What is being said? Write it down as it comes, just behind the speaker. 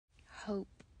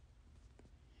hope.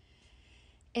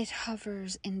 It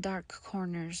hovers in dark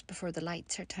corners before the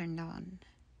lights are turned on.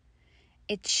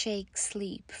 It shakes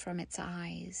sleep from its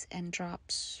eyes and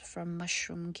drops from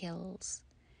mushroom gills.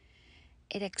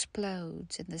 It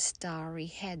explodes in the starry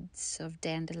heads of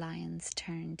dandelions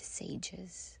turned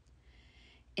sages.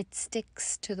 It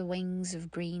sticks to the wings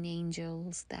of green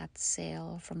angels that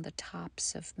sail from the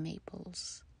tops of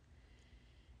maples.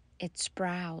 It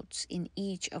sprouts in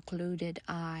each occluded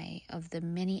eye of the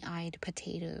many-eyed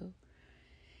potato.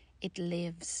 It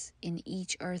lives in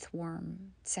each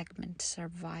earthworm segment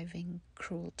surviving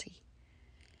cruelty.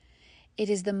 It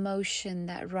is the motion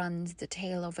that runs the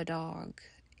tail of a dog.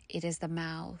 It is the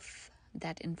mouth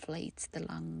that inflates the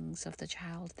lungs of the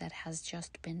child that has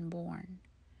just been born.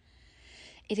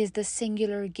 It is the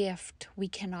singular gift we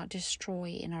cannot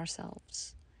destroy in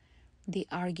ourselves, the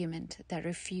argument that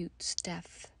refutes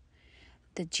death,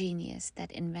 the genius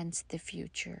that invents the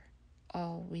future,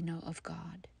 all we know of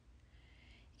God.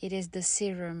 It is the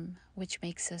serum which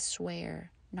makes us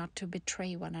swear not to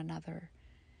betray one another.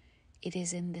 It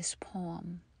is in this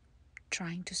poem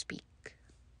trying to speak.